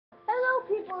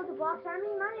people of the Box Army?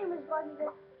 My name is Buggy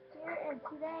here, and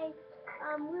today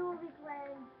we will be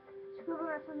playing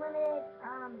Scribblenauts Unlimited,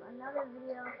 another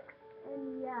video.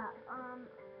 And yeah,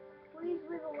 please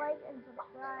leave a like and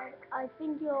subscribe. I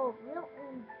think you'll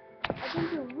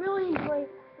really enjoy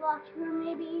Blox Room.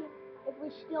 Maybe if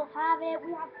we still have it.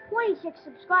 We have 26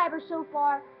 subscribers so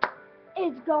far.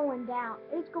 It's going down.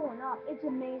 It's going up. It's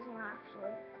amazing,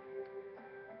 actually.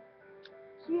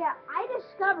 So yeah, I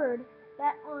discovered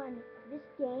that on this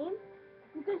game,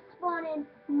 you can spawn in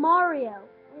Mario,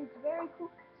 and it's very cool.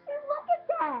 See, look at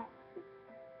that!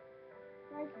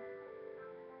 Nice.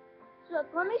 So look,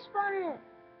 let me spawn in it.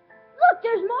 Look,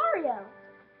 there's Mario!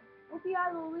 If you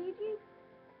have Luigi,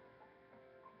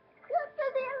 look,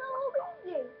 there's the other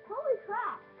Luigi! Holy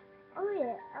crap! Oh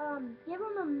yeah, give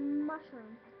him a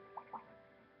mushroom.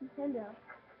 Nintendo.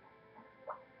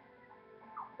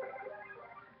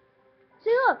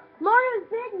 See, look, Mario's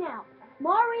big now.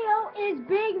 Mario is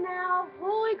big now.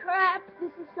 Holy crap,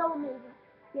 this is so amazing.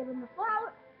 Give him a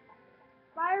flower.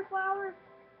 Fire flower.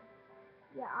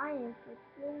 Yeah, I am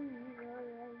forgetting you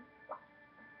already.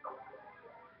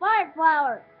 Fire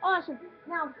flower. Awesome.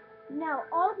 Now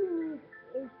all he needs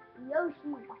is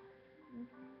Yoshi.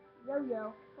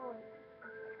 Yo-yo.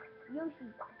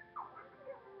 Yoshi.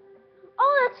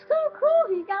 Oh, that's so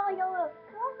cool. He's got like a little...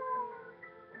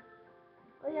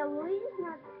 Oh yeah, Luigi's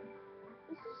not...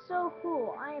 This is so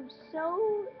cool. I am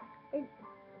so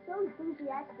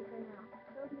enthusiastic right now.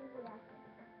 So enthusiastic.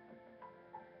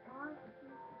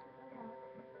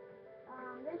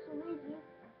 There's Luigi.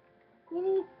 He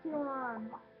needs to,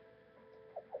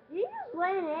 did he just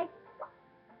lay an egg?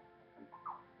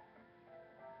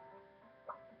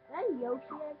 Is that a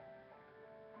Yoshi egg?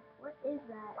 What is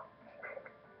that?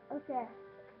 Okay.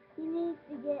 He needs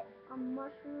to get a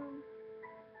mushroom.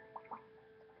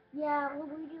 Yeah,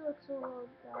 Luigi looks a little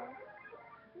bad.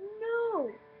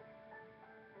 No!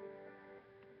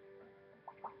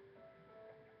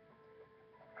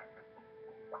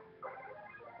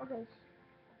 Okay.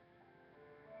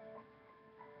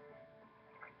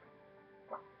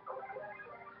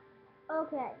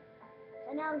 Okay.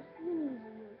 And now he needs a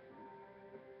Yoshi.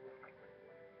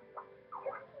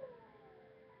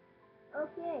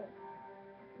 Okay.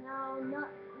 Now,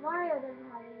 Mario doesn't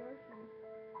have a Yoshi.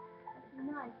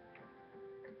 That's nice.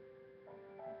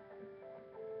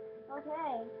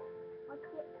 Okay. Let's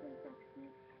get Princess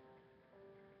Peach.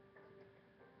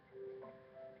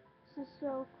 This is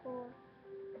so cool.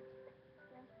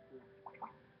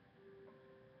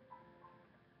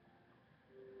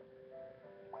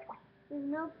 There's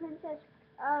no princess.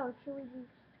 Oh, should we do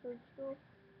social?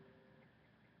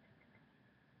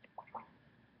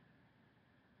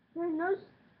 There's no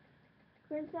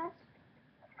princess.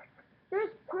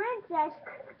 There's princess.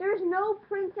 There's no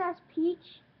Princess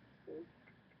Peach.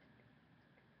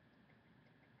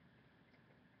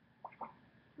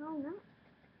 No, no.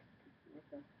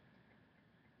 Okay.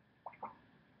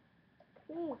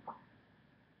 See.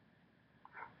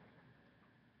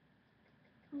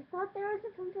 I thought there was a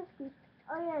Princess Peach.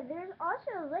 Oh yeah, there's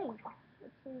also Link,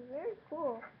 which is very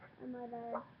cool. I might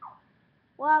add.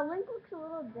 Wow, Link looks a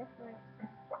little different.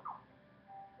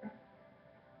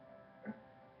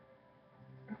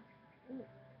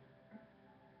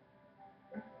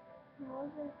 What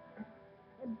was it?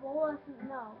 Ebola?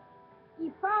 No.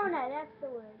 Epona, that's the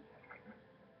word.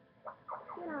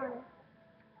 Get on it.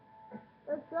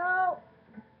 Let's go!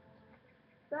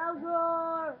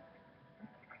 Bowser!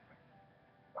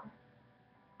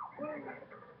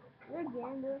 There's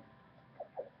Gander.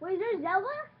 Wait, there's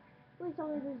Zelda? Please tell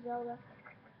me there's Zelda.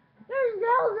 There's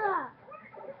Zelda!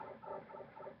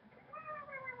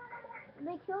 And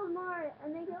they killed Mario.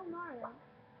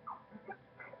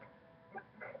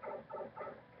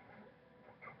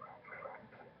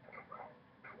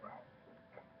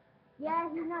 Yeah,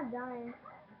 he's not dying.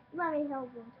 Let me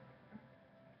help him.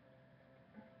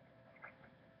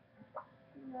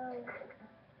 No.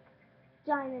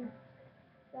 Diamond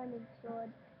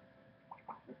sword.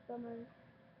 Summon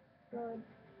sword.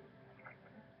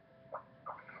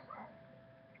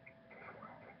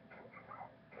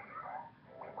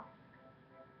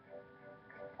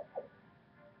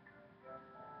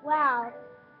 Wow.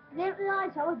 Didn't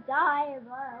realize I would die,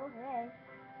 but okay.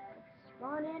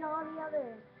 Spawn in all the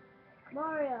others.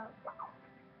 Mario.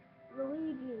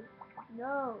 Luigi.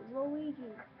 No,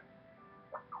 Luigi.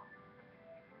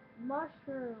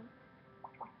 Mushroom.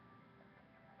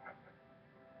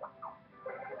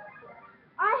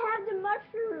 I have the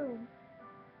mushroom.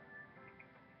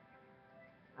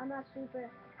 I'm not super.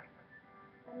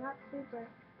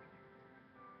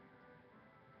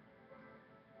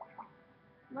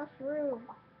 Mushroom.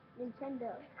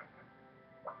 Nintendo.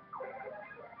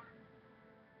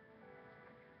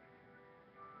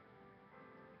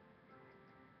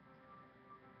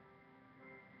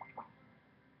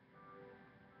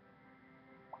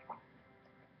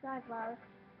 Sunflower.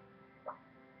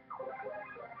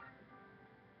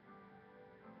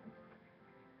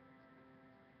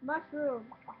 Mushroom.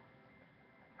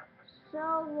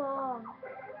 So long.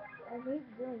 I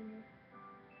hate doing this.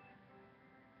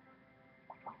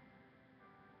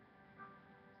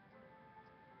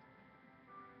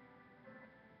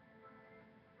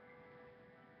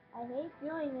 I hate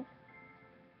doing this.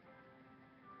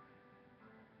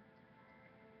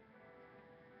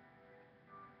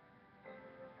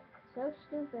 So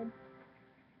stupid.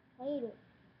 Hate it.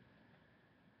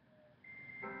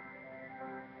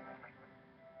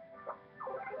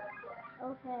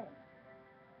 Okay.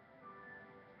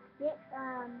 Get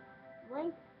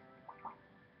link.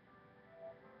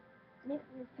 Nick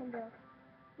Nintendo.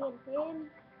 Get him.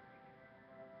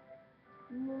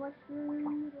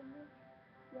 Mushroom.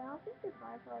 Yeah, I don't think the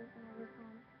firefly is gonna work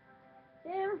on.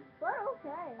 Damn, but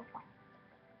okay.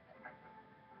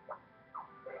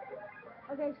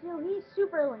 Okay, so he's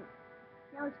Super Link.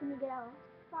 Now it's gonna get out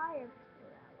fire.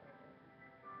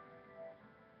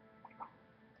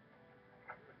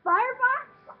 Firefox?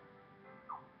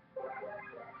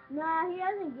 Nah, he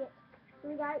doesn't get. So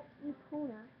we got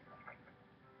Epuna.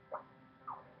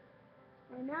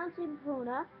 And now it's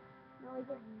Epuna. Now we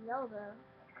get Zelda.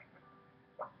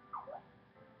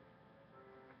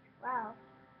 Wow.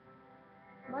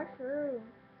 Mushroom.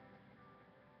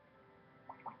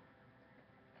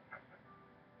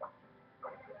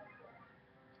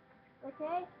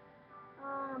 Okay.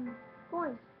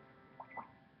 Coins.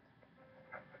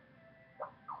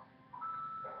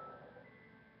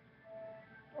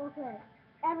 Okay.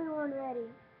 Everyone ready.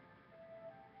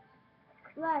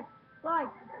 Let's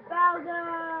fight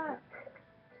Bowser!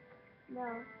 No.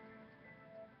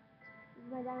 This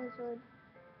is my diamond sword.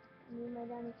 I need my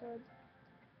diamond sword.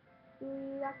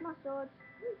 That's my sword.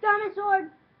 Diamond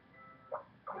sword!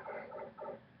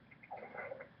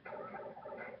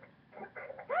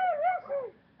 Hey, listen!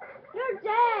 You're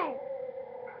dead!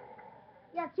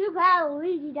 Yeah, too bad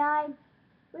Luigi died.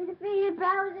 We defeated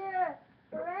Bowser!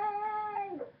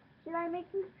 Hooray! Should I make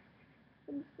some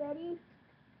confetti?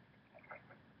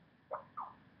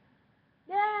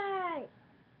 Yay!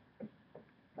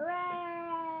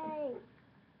 Hooray!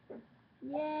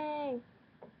 Yay!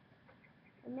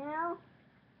 And now,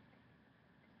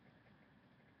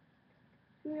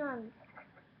 tsunami.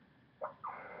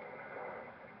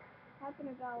 Talking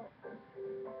about.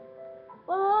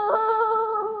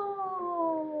 Oh!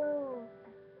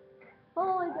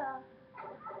 Holy God!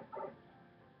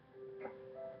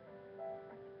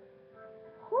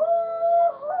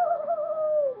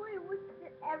 Wait,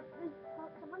 did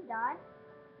someone die?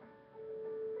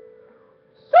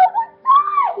 Someone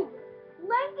died!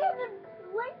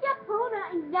 Link, Epona,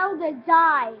 and Zelda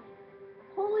died.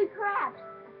 Holy crap!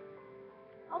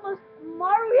 Almost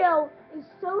Mario is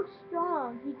so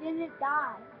strong, he didn't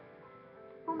die.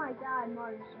 Oh my God,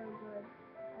 Mario's so good.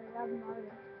 I love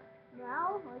Mario.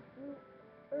 Now let's do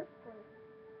earthquake.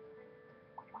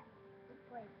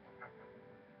 Earthquake.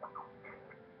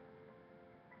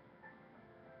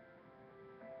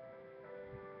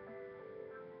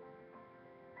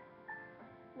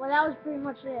 Well, that was pretty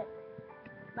much it.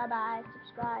 Bye bye.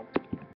 Subscribe.